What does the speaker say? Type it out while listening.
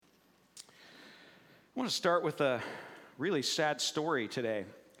I want to start with a really sad story today.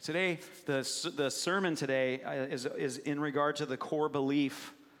 Today, the sermon today is in regard to the core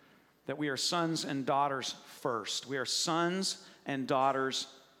belief that we are sons and daughters first. We are sons and daughters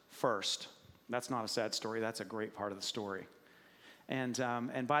first. That's not a sad story. That's a great part of the story.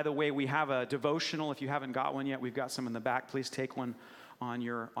 And by the way, we have a devotional. If you haven't got one yet, we've got some in the back. Please take one on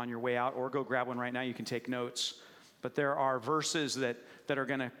your way out, or go grab one right now. You can take notes. But there are verses that are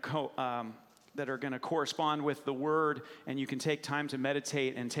going to correspond with the Word, and you can take time to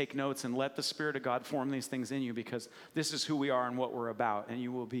meditate and take notes and let the Spirit of God form these things in you, because this is who we are and what we're about, and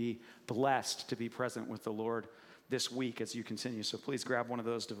you will be blessed to be present with the Lord this week as you continue. So please grab one of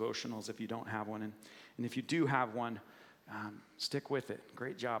those devotionals if you don't have one, and if you do have one, stick with it.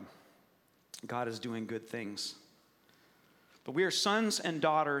 Great job. God is doing good things. But we are sons and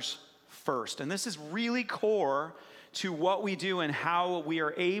daughters first, and this is really core to what we do and how we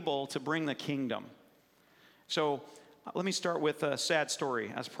are able to bring the kingdom. So let me start with a sad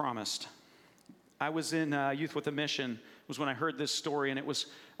story, as promised. I was in Youth with a Mission, was when I heard this story, and it was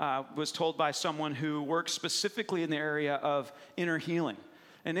told by someone who works specifically in the area of inner healing.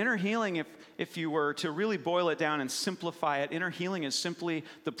 And inner healing, if you were to really boil it down and simplify it, inner healing is simply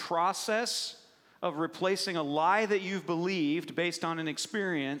the process of replacing a lie that you've believed based on an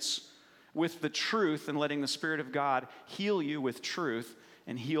experience with the truth, and letting the Spirit of God heal you with truth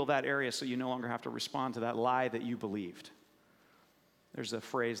and heal that area so you no longer have to respond to that lie that you believed. There's a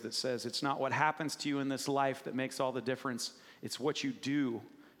phrase that says, it's not what happens to you in this life that makes all the difference. It's what you do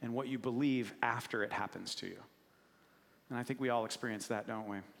and what you believe after it happens to you. And I think we all experience that, don't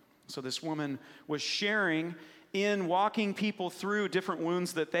we? So this woman was sharing in walking people through different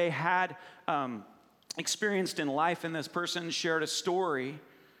wounds that they had experienced in life, and this person shared a story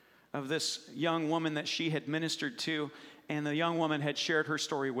of this young woman that she had ministered to, and the young woman had shared her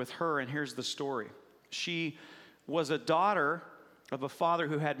story with her, and here's the story. She was a daughter of a father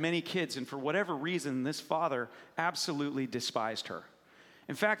who had many kids, and for whatever reason, this father absolutely despised her.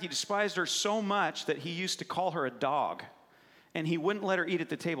 In fact, he despised her so much that he used to call her a dog, and he wouldn't let her eat at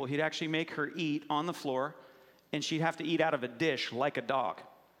the table. He'd actually make her eat on the floor, and she'd have to eat out of a dish like a dog.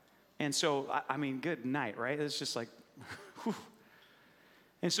 And so, I mean, good night, right? It's just like, whew.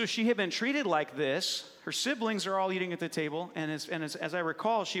 And so she had been treated like this. Her siblings are all eating at the table, and as I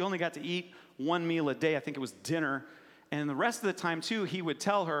recall, she only got to eat one meal a day. I think it was dinner. And the rest of the time, too, he would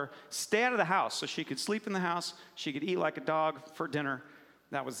tell her, stay out of the house, so she could sleep in the house, she could eat like a dog for dinner.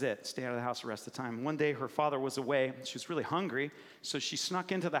 That was it. Stay out of the house the rest of the time. One day, her father was away. She was really hungry, so she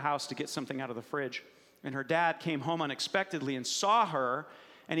snuck into the house to get something out of the fridge. And her dad came home unexpectedly and saw her,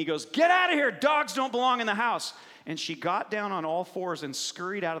 and he goes, get out of here, dogs don't belong in the house. And she got down on all fours and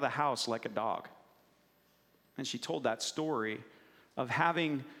scurried out of the house like a dog. And she told that story of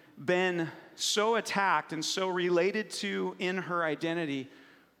having been so attacked and so related to in her identity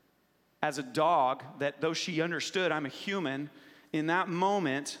as a dog that though she understood I'm a human, in that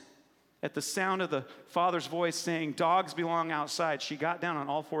moment, at the sound of the father's voice saying, dogs belong outside, she got down on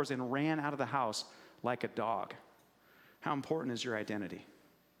all fours and ran out of the house like a dog. How important is your identity?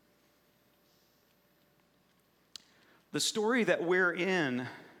 The story that we're in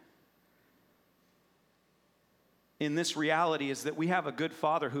this reality is that we have a good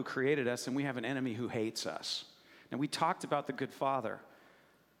father who created us, and we have an enemy who hates us. And we talked about the good father.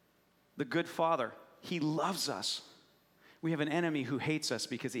 The good father, he loves us. We have an enemy who hates us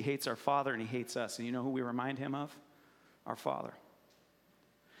because he hates our father and he hates us. And you know who we remind him of? Our father.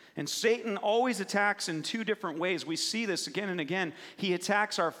 And Satan always attacks in two different ways. We see this again and again. He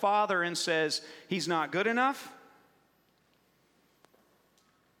attacks our father and says, he's not good enough.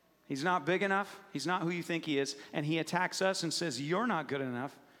 He's not big enough. He's not who you think he is. And he attacks us and says, you're not good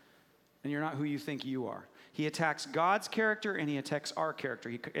enough, and you're not who you think you are. He attacks God's character, and he attacks our character.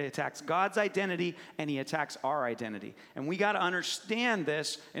 He attacks God's identity, and he attacks our identity. And we got to understand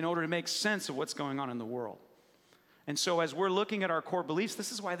this in order to make sense of what's going on in the world. And so as we're looking at our core beliefs,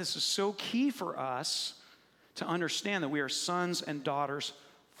 this is why this is so key for us to understand that we are sons and daughters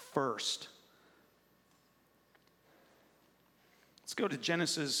first. Let's go to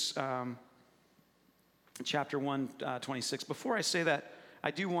Genesis chapter 1, 26. Before I say that,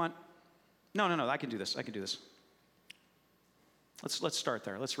 I do want... No, I can do this. Let's start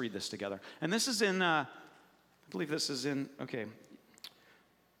there. Let's read this together. And this is in, I believe this is in, okay.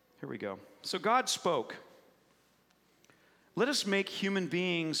 Here we go. So God spoke, let us make human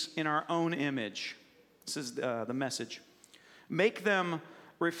beings in our own image. This is the message. Make them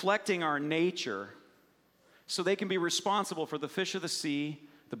reflecting our nature, so they can be responsible for the fish of the sea,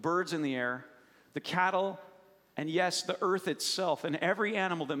 the birds in the air, the cattle, and yes, the earth itself, and every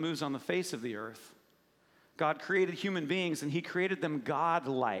animal that moves on the face of the earth. God created human beings, and he created them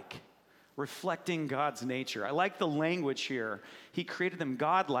God-like, reflecting God's nature. I like the language here. He created them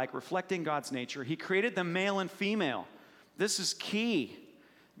God-like, reflecting God's nature. He created them male and female. This is key.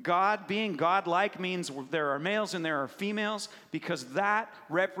 God being God-like means there are males and there are females, because that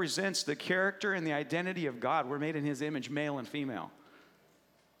represents the character and the identity of God. We're made in his image, male and female.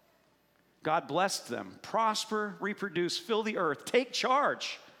 God blessed them. Prosper, reproduce, fill the earth, take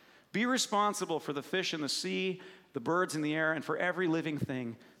charge. Be responsible for the fish in the sea, the birds in the air, and for every living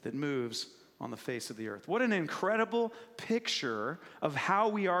thing that moves on the face of the earth. What an incredible picture of how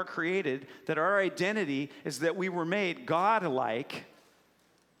we are created, that our identity is that we were made God-like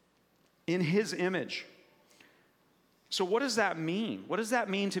in his image. So what does that mean? What does that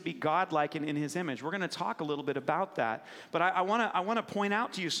mean to be God-like and in his image? We're going to talk a little bit about that. But I want to point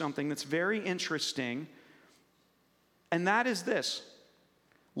out to you something that's very interesting, and that is this.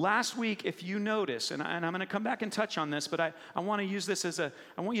 Last week, if you notice, and I'm going to come back and touch on this, but I want to use this I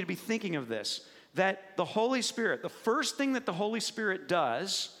want you to be thinking of this, that the Holy Spirit, the first thing that the Holy Spirit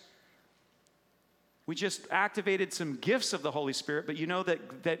does, we just activated some gifts of the Holy Spirit, but you know that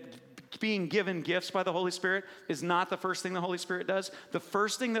being given gifts by the Holy Spirit is not the first thing the Holy Spirit does. The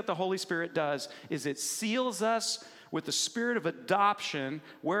first thing that the Holy Spirit does is it seals us with the spirit of adoption,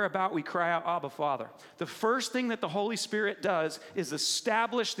 whereabout we cry out, Abba, Father. The first thing that the Holy Spirit does is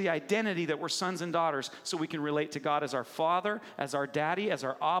establish the identity that we're sons and daughters, so we can relate to God as our Father, as our Daddy, as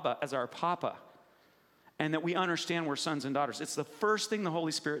our Abba, as our Papa, and that we understand we're sons and daughters. It's the first thing the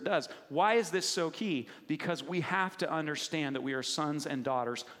Holy Spirit does. Why is this so key? Because we have to understand that we are sons and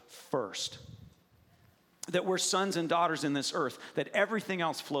daughters first. That we're sons and daughters in this earth, that everything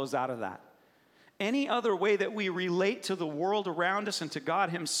else flows out of that. Any other way that we relate to the world around us and to God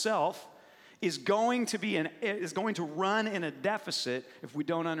himself is going to run in a deficit if we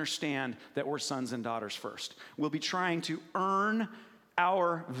don't understand that we're sons and daughters first. We'll be trying to earn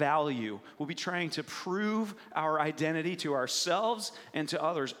our value. We'll be trying to prove our identity to ourselves and to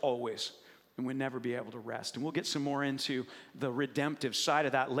others always. And we'll never be able to rest. And we'll get some more into the redemptive side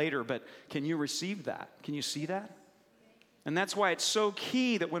of that later, but can you receive that? Can you see that? And that's why it's so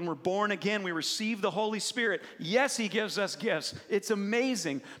key that when we're born again, we receive the Holy Spirit. Yes, he gives us gifts. It's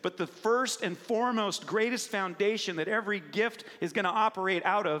amazing. But the first and foremost, greatest foundation that every gift is going to operate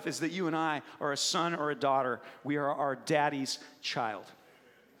out of is that you and I are a son or a daughter. We are our daddy's child.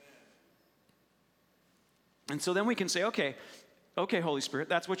 And so then we can say, okay, Holy Spirit,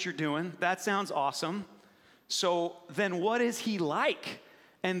 that's what you're doing. That sounds awesome. So then what is he like?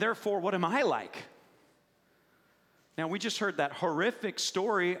 And therefore, what am I like? Now, we just heard that horrific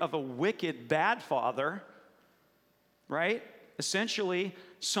story of a wicked, bad father, right? Essentially,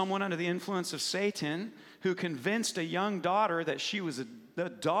 someone under the influence of Satan who convinced a young daughter that she was a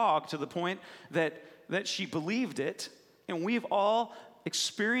dog to the point that she believed it. And we've all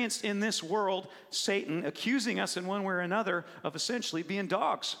experienced in this world Satan accusing us in one way or another of essentially being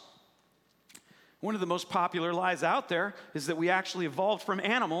dogs. One of the most popular lies out there is that we actually evolved from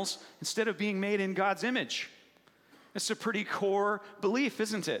animals instead of being made in God's image. It's a pretty core belief,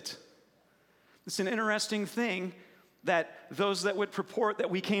 isn't it? It's an interesting thing that those that would purport that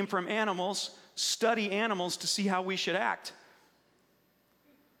we came from animals study animals to see how we should act.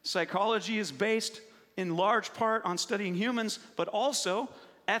 Psychology is based in large part on studying humans, but also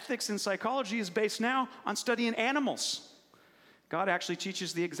ethics and psychology is based now on studying animals. God actually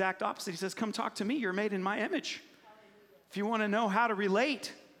teaches the exact opposite. He says, come talk to me. You're made in my image. If you want to know how to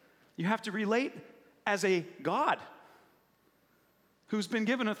relate, you have to relate as a God who's been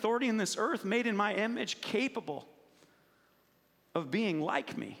given authority in this earth, made in my image, capable of being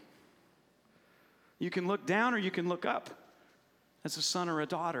like me. You can look down or you can look up. As a son or a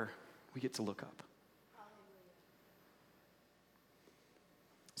daughter, we get to look up.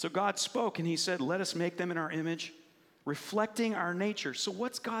 So God spoke and he said, let us make them in our image, reflecting our nature. So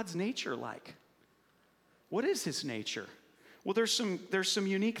what's God's nature like? What is his nature? Well, there's some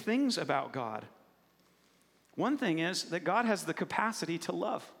unique things about God. One thing is that God has the capacity to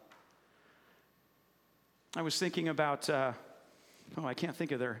love. I was thinking about, I can't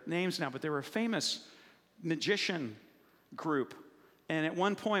think of their names now, but they were a famous magician group. And at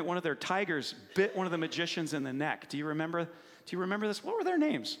one point, one of their tigers bit one of the magicians in the neck. Do you remember this? What were their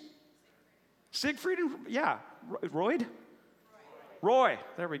names? Siegfried and, Roy.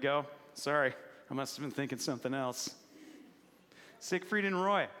 There we go. Sorry, I must have been thinking something else. Siegfried and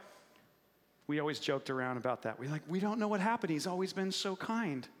Roy. We always joked around about that. We don't know what happened. He's always been so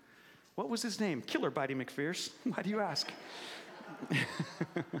kind. What was his name? Killer Bitey McPherson. Why do you ask?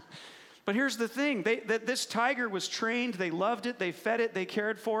 But here's the thing, that this tiger was trained, they loved it, they fed it, they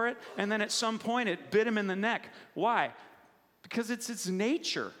cared for it, and then at some point it bit him in the neck. Why? Because it's its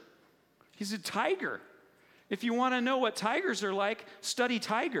nature. He's a tiger. If you want to know what tigers are like, study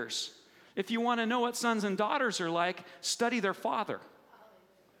tigers. If you want to know what sons and daughters are like, study their father.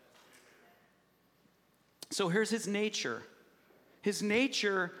 So here's his nature. His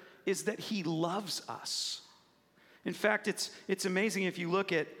nature is that he loves us. In fact, it's amazing if you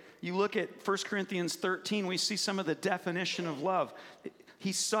look at 1 Corinthians 13, we see some of the definition of love.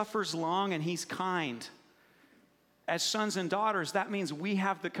 He suffers long and he's kind. As sons and daughters, that means we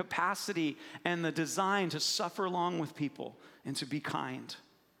have the capacity and the design to suffer long with people and to be kind.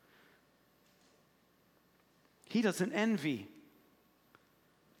 He doesn't envy.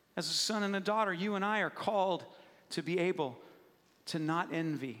 As a son and a daughter, you and I are called to be able to not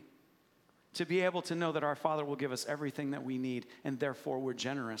envy, to be able to know that our Father will give us everything that we need, and therefore we're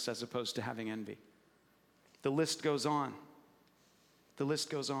generous as opposed to having envy. The list goes on. The list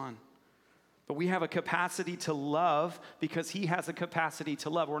goes on. But we have a capacity to love because he has a capacity to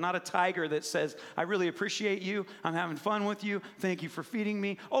love. We're not a tiger that says, I really appreciate you. I'm having fun with you. Thank you for feeding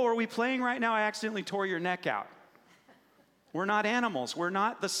me. Oh, are we playing right now? I accidentally tore your neck out. We're not animals. We're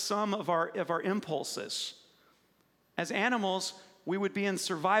not the sum of our impulses. As animals, we would be in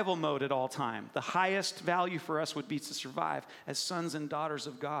survival mode at all time. The highest value for us would be to survive. As sons and daughters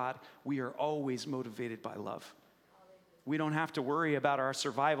of God, we are always motivated by love. We don't have to worry about our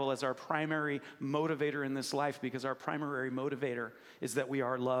survival as our primary motivator in this life because our primary motivator is that we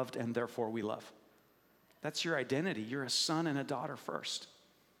are loved and therefore we love. That's your identity. You're a son and a daughter first.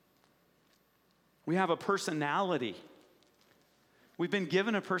 We have a personality. We've been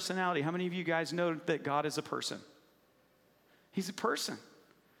given a personality. How many of you guys know that God is a person? He's a person.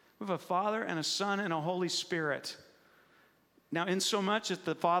 We have a Father and a Son and a Holy Spirit. Now, in so much that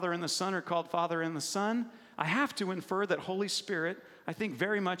the Father and the Son are called Father and the Son, I have to infer that Holy Spirit, I think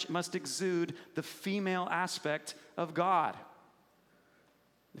very much must exude the female aspect of God.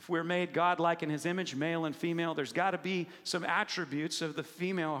 If we're made God-like in his image, male and female, there's got to be some attributes of the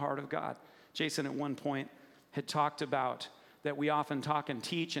female heart of God. Jason at one point had talked about that we often talk and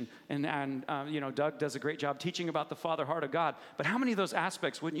teach, and Doug does a great job teaching about the father heart of God. But how many of those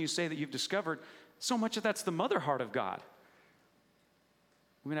aspects wouldn't you say that you've discovered? So much of that's the mother heart of God.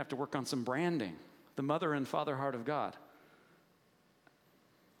 We're going to have to work on some branding. The mother and father heart of God.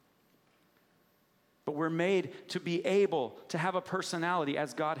 But we're made to be able to have a personality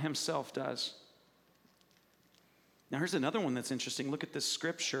as God himself does. Now here's another one that's interesting. Look at this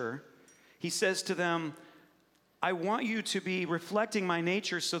scripture. He says to them, I want you to be reflecting my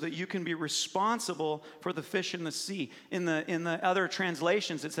nature so that you can be responsible for the fish in the sea. In the other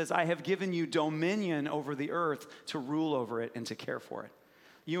translations, it says, I have given you dominion over the earth to rule over it and to care for it.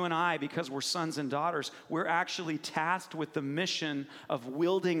 You and I, because we're sons and daughters, we're actually tasked with the mission of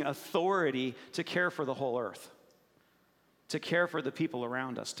wielding authority to care for the whole earth, to care for the people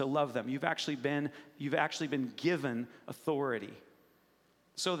around us, to love them. You've actually been given authority.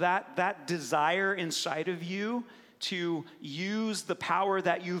 So that desire inside of you to use the power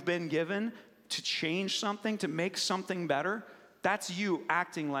that you've been given to change something, to make something better, that's you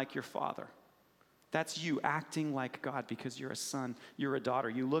acting like your Father. That's you acting like God because you're a son, you're a daughter.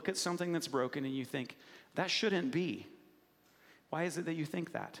 You look at something that's broken and you think, that shouldn't be. Why is it that you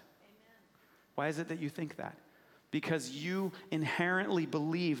think that? Amen. Why is it that you think that? Because you inherently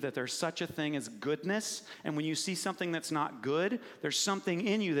believe that there's such a thing as goodness, and when you see something that's not good, there's something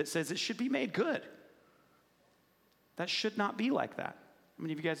in you that says it should be made good. That should not be like that. How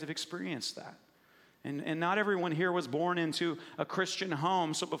many of you guys have experienced that? And not everyone here was born into a Christian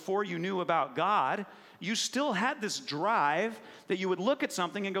home, so before you knew about God, you still had this drive that you would look at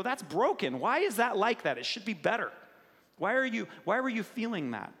something and go, that's broken. Why is that like that? It should be better. Why were you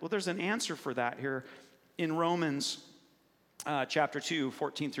feeling that? Well, there's an answer for that here in Romans chapter 2,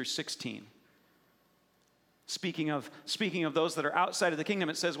 14 through 16. Speaking of those that are outside of the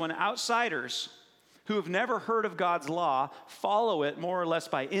kingdom, it says, when outsiders who have never heard of God's law follow it more or less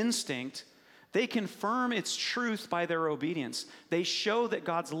by instinct, they confirm its truth by their obedience. They show that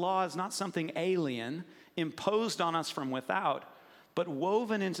God's law is not something alien, imposed on us from without, but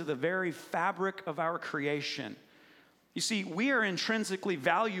woven into the very fabric of our creation. You see, we are intrinsically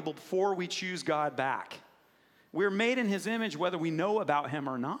valuable before we choose God back. We're made in his image whether we know about him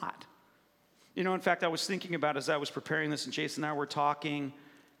or not. You know, in fact, I was thinking about as I was preparing this, and Jason and I were talking,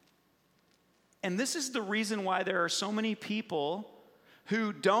 and this is the reason why there are so many people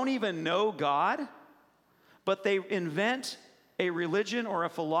who don't even know God, but they invent a religion or a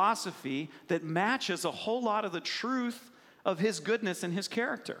philosophy that matches a whole lot of the truth of his goodness and his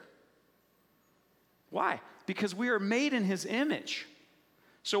character. Why? Because we are made in his image.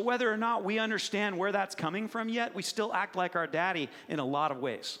 So whether or not we understand where that's coming from yet, we still act like our daddy in a lot of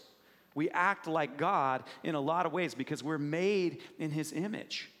ways. We act like God in a lot of ways because we're made in his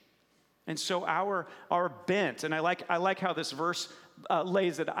image. And so our bent, and I like how this verse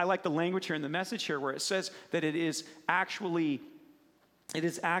lays it. I like the language here in the Message here where it says that it is actually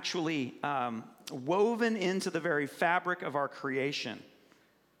woven into the very fabric of our creation.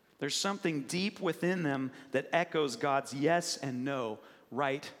 There's something deep within them that echoes God's yes and no,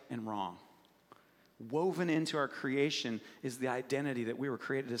 right and wrong. Woven into our creation is the identity that we were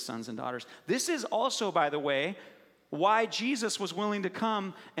created as sons and daughters. This is also, by the way, why Jesus was willing to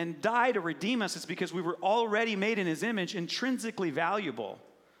come and die to redeem us. It's because we were already made in his image, intrinsically valuable.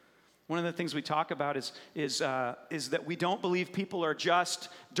 One of the things we talk about is that we don't believe people are just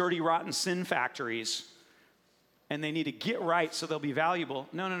dirty, rotten sin factories and they need to get right so they'll be valuable.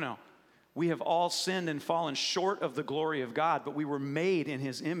 No. We have all sinned and fallen short of the glory of God, but we were made in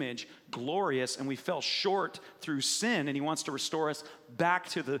his image, glorious, and we fell short through sin, and he wants to restore us back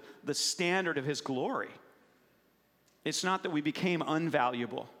to the standard of his glory. It's not that we became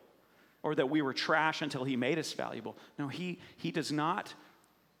unvaluable or that we were trash until he made us valuable. No, he does not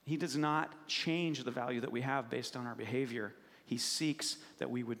change the value that we have based on our behavior. He seeks that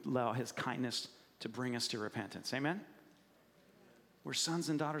we would allow his kindness to bring us to repentance. Amen? We're sons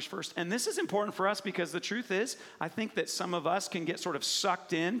and daughters first. And this is important for us because the truth is, I think that some of us can get sort of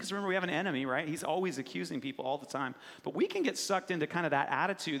sucked in, because remember, we have an enemy, right? He's always accusing people all the time. But we can get sucked into kind of that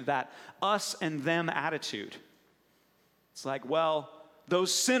attitude, that us and them attitude. It's like, well,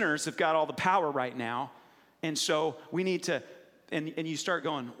 those sinners have got all the power right now, and so we need to, and you start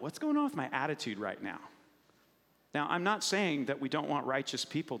going, what's going on with my attitude right now? Now, I'm not saying that we don't want righteous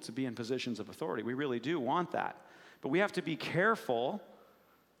people to be in positions of authority. We really do want that. But we have to be careful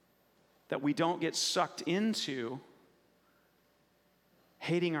that we don't get sucked into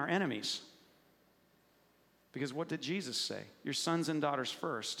hating our enemies. Because what did Jesus say? Your sons and daughters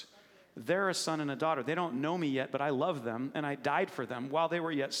first. They're a son and a daughter. They don't know me yet, but I love them, and I died for them while they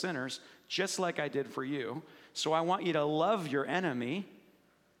were yet sinners, just like I did for you. So I want you to love your enemy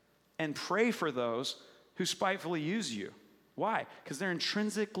and pray for those who spitefully use you. Why? Because they're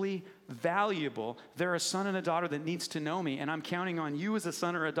intrinsically valuable. They're a son and a daughter that needs to know me, and I'm counting on you as a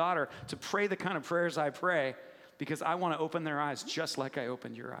son or a daughter to pray the kind of prayers I pray, because I want to open their eyes just like I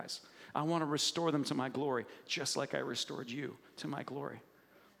opened your eyes. I want to restore them to my glory just like I restored you to my glory.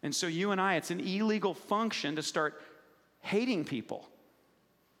 And so you and I, it's an illegal function to start hating people.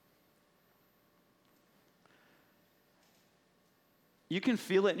 You can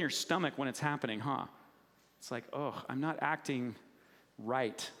feel it in your stomach when it's happening, huh? It's like, oh, I'm not acting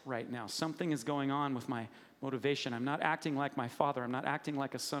right now. Something is going on with my motivation. I'm not acting like my father. I'm not acting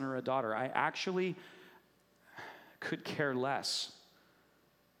like a son or a daughter. I actually could care less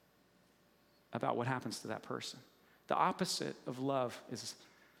about what happens to that person. The opposite of love is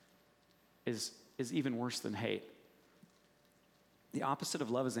even worse than hate. The opposite of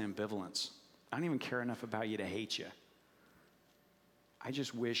love is ambivalence. I don't even care enough about you to hate you. I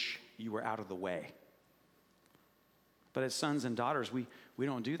just wish you were out of the way. But as sons and daughters, we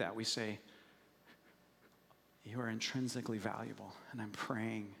don't do that. We say, you are intrinsically valuable, and I'm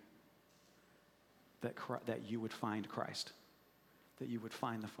praying that you would find Christ, that you would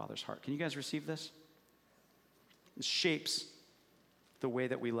find the Father's heart. Can you guys receive this? It shapes the way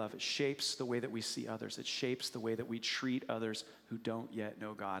that we love. It shapes the way that we see others. It shapes the way that we treat others who don't yet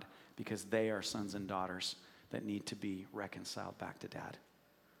know God, because they are sons and daughters that need to be reconciled back to Dad.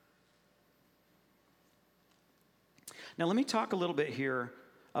 Now, let me talk a little bit here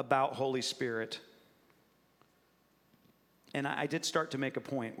about Holy Spirit. And I did start to make a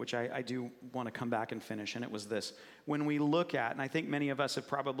point, which I do want to come back and finish, and it was this. When we look at, and I think many of us have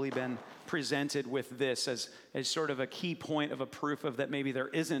probably been presented with this as sort of a key point of a proof of that maybe there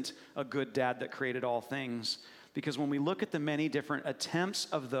isn't a good dad that created all things. Because when we look at the many different attempts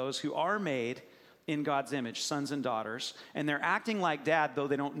of those who are made in God's image, sons and daughters, and they're acting like dad, though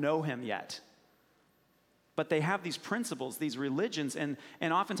they don't know him yet. But they have these principles, these religions, and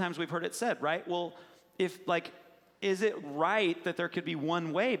oftentimes we've heard it said, right? Well, is it right that there could be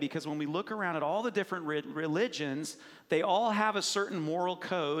one way? Because when we look around at all the different religions, they all have a certain moral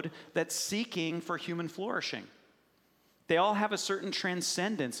code that's seeking for human flourishing. They all have a certain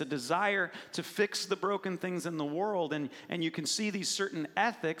transcendence, a desire to fix the broken things in the world, and you can see these certain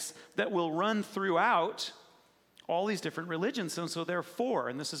ethics that will run throughout all these different religions. And so therefore,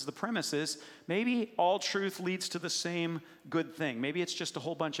 and this is the premise, is maybe all truth leads to the same good thing. Maybe it's just a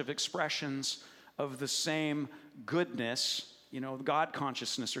whole bunch of expressions of the same goodness God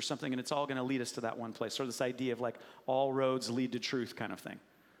consciousness or something, and it's all going to lead us to that one place. Or this idea of like all roads lead to truth kind of thing.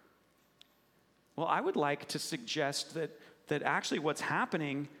 Well, I would like to suggest that actually what's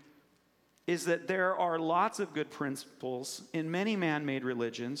happening is that there are lots of good principles in many man-made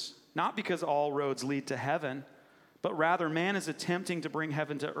religions, not because all roads lead to heaven, but rather man is attempting to bring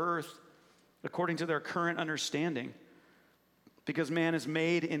heaven to earth according to their current understanding, because man is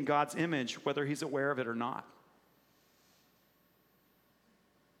made in God's image, whether he's aware of it or not.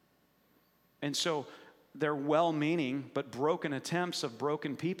 And so they're well-meaning but broken attempts of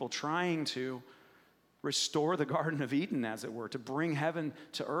broken people trying to restore the Garden of Eden, as it were, to bring heaven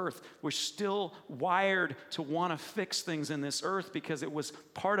to earth. We're still wired to want to fix things in this earth because it was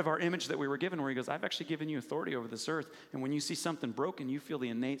part of our image that we were given, where he goes, I've actually given you authority over this earth, and when you see something broken, you feel the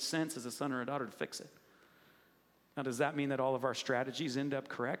innate sense as a son or a daughter to fix it. Now, does that mean that all of our strategies end up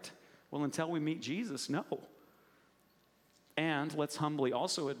correct? Well, until we meet Jesus, no. And let's humbly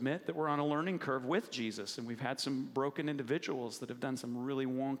also admit that we're on a learning curve with Jesus, and we've had some broken individuals that have done some really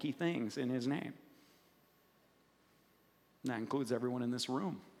wonky things in his name. And that includes everyone in this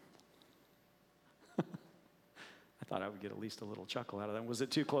room. I thought I would get at least a little chuckle out of that. Was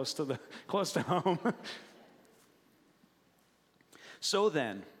it too close to home? So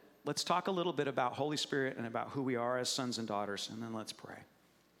then, let's talk a little bit about Holy Spirit and about who we are as sons and daughters, and then let's pray.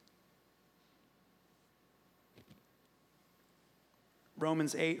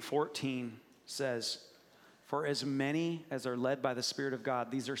 Romans 8:14 says, for as many as are led by the Spirit of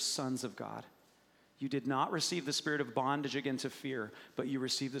God, these are sons of God. You did not receive the spirit of bondage again to fear, but you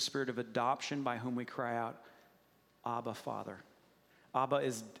received the spirit of adoption by whom we cry out, Abba, Father. Abba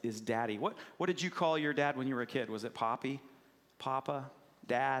is daddy. What did you call your dad when you were a kid? Was it Poppy? Papa?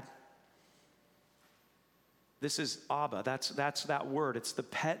 Dad? This is Abba. That's that word. It's the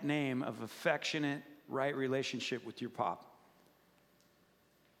pet name of affectionate, right relationship with your pop.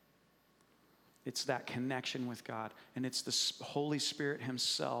 It's that connection with God. And it's the Holy Spirit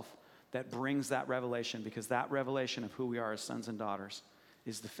himself that brings that revelation, because that revelation of who we are as sons and daughters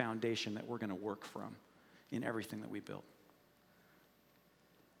is the foundation that we're going to work from in everything that we build.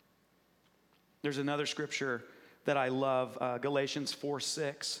 There's another scripture that I love, Galatians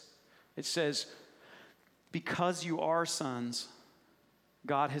 4:6. It says, because you are sons,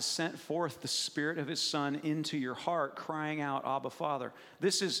 God has sent forth the Spirit of his Son into your heart, crying out, Abba, Father.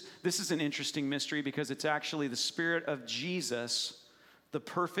 This is an interesting mystery, because it's actually the Spirit of Jesus, the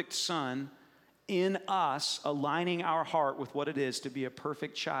perfect Son, in us, aligning our heart with what it is to be a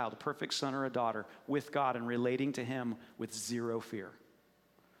perfect child, a perfect son or a daughter with God, and relating to him with zero fear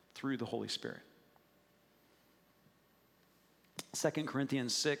through the Holy Spirit. 2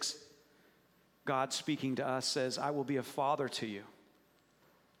 Corinthians 6, God speaking to us says, I will be a father to you,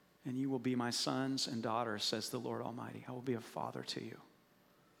 and you will be my sons and daughters, says the Lord Almighty. I will be a father to you.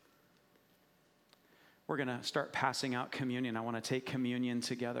 We're going to start passing out communion. I want to take communion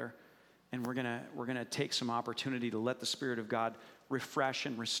together, and we're going to take some opportunity to let the Spirit of God refresh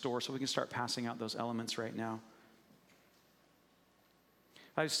and restore, so we can start passing out those elements right now.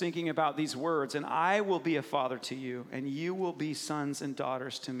 I was thinking about these words, and I will be a father to you, and you will be sons and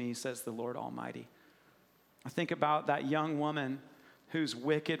daughters to me, says the Lord Almighty. I think about that young woman whose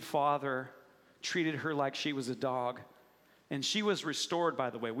wicked father treated her like she was a dog. And she was restored, by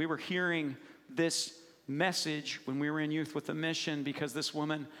the way. We were hearing this message when we were in Youth with a Mission, because this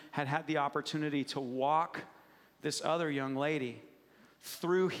woman had had the opportunity to walk this other young lady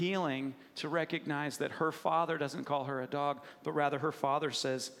through healing, to recognize that her father doesn't call her a dog, but rather her father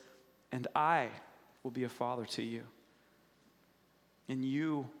says, and I will be a father to you, and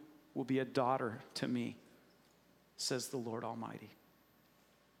you will be a daughter to me, says the Lord Almighty.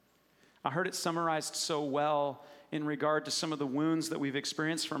 I heard it summarized so well in regard to some of the wounds that we've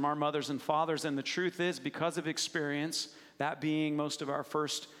experienced from our mothers and fathers. And the truth is, because of experience, that being most of our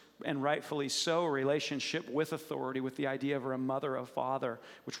first, and rightfully so, relationship with authority, with the idea of a mother, a father,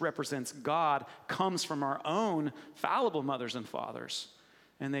 which represents God, comes from our own fallible mothers and fathers.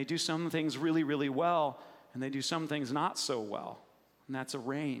 And they do some things really, really well, and they do some things not so well. And that's a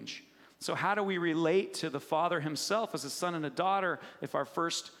range. So how do we relate to the Father himself as a son and a daughter if our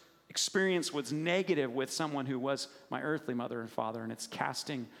first experience was negative with someone who was my earthly mother and father, and it's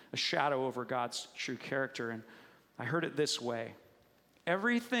casting a shadow over God's true character? And I heard it this way: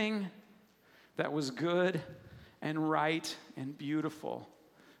 everything that was good and right and beautiful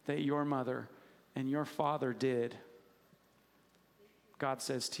that your mother and your father did, God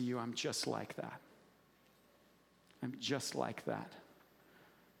says to you, I'm just like that. I'm just like that.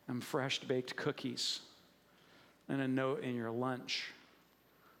 I'm fresh baked cookies and a note in your lunch.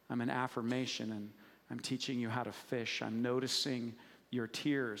 I'm an affirmation, and I'm teaching you how to fish. I'm noticing your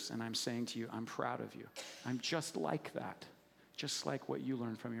tears, and I'm saying to you, I'm proud of you. I'm just like that, just like what you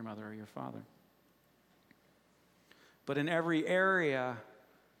learned from your mother or your father. But in every area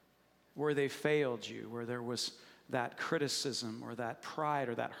where they failed you, where there was that criticism or that pride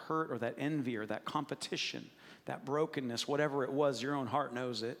or that hurt or that envy or that competition, that brokenness, whatever it was, your own heart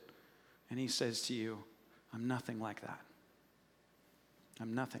knows it. And he says to you, I'm nothing like that.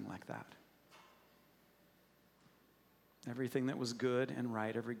 I'm nothing like that. Everything that was good and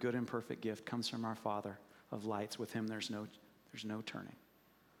right, every good and perfect gift comes from our Father of lights. With him, there's no turning.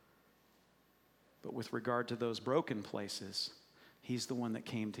 But with regard to those broken places, he's the one that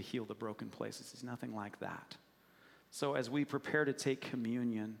came to heal the broken places. He's nothing like that. So as we prepare to take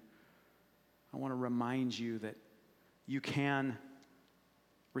communion, I want to remind you that you can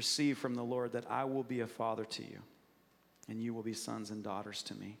receive from the Lord that I will be a father to you, and you will be sons and daughters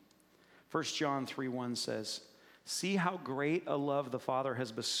to me. 1 John 3:1 says, see how great a love the Father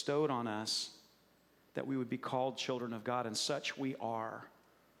has bestowed on us that we would be called children of God, and such we are.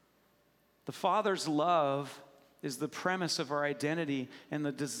 The Father's love is the premise of our identity, and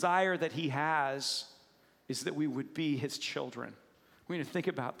the desire that he has is that we would be his children. We need to think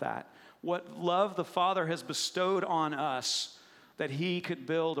about that. What love the Father has bestowed on us, that he could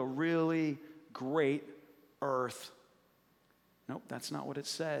build a really great earth. Nope, that's not what it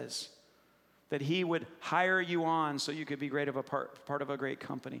says. That he would hire you on so you could be great of a part of a great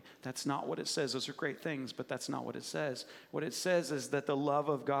company. That's not what it says. Those are great things, but that's not what it says. What it says is that the love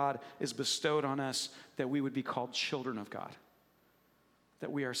of God is bestowed on us, that we would be called children of God.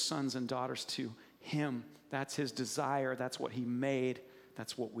 That we are sons and daughters to him. That's his desire. That's what he made.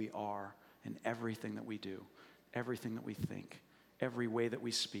 That's what we are. And everything that we do, everything that we think, every way that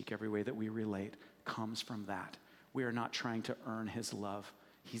we speak, every way that we relate comes from that. We are not trying to earn his love.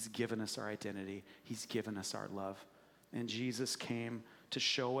 He's given us our identity. He's given us our love. And Jesus came to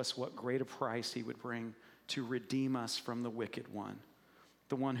show us what great a price he would bring to redeem us from the wicked one,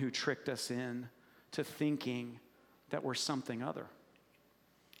 the one who tricked us in to thinking that we're something other,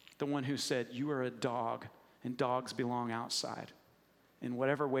 the one who said, you are a dog and dogs belong outside. In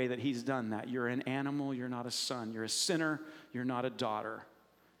whatever way that he's done that, you're an animal, you're not a son. You're a sinner, you're not a daughter.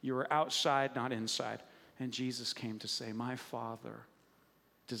 You are outside, not inside. And Jesus came to say, my Father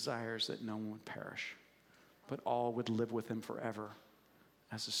desires that no one would perish, but all would live with him forever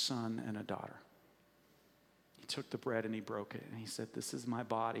as a son and a daughter. He took the bread and he broke it, and he said, this is my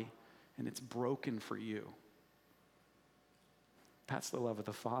body, and it's broken for you. That's the love of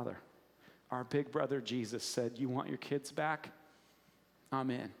the Father. Our big brother Jesus said, you want your kids back? I'm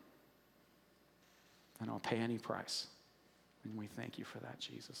in. And I'll pay any price. And we thank you for that,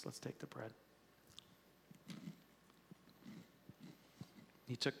 Jesus. Let's take the bread.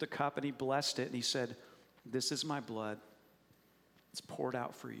 He took the cup and he blessed it and he said, this is my blood. It's poured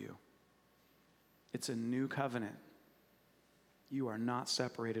out for you. It's a new covenant. You are not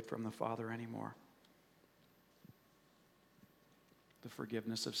separated from the Father anymore. The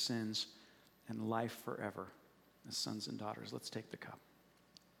forgiveness of sins and life forever as sons and daughters. Let's take the cup.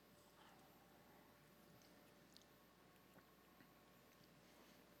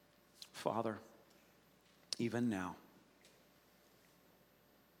 Father, even now,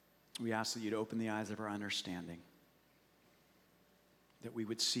 we ask that you'd open the eyes of our understanding, that we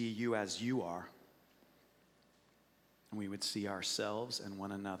would see you as you are, and we would see ourselves and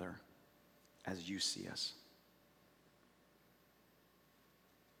one another as you see us.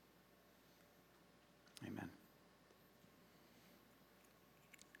 Amen.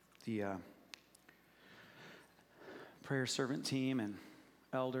 The prayer servant team and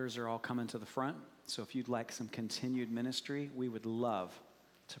elders are all coming to the front. So if you'd like some continued ministry, we would love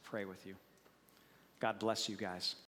to pray with you. God bless you guys.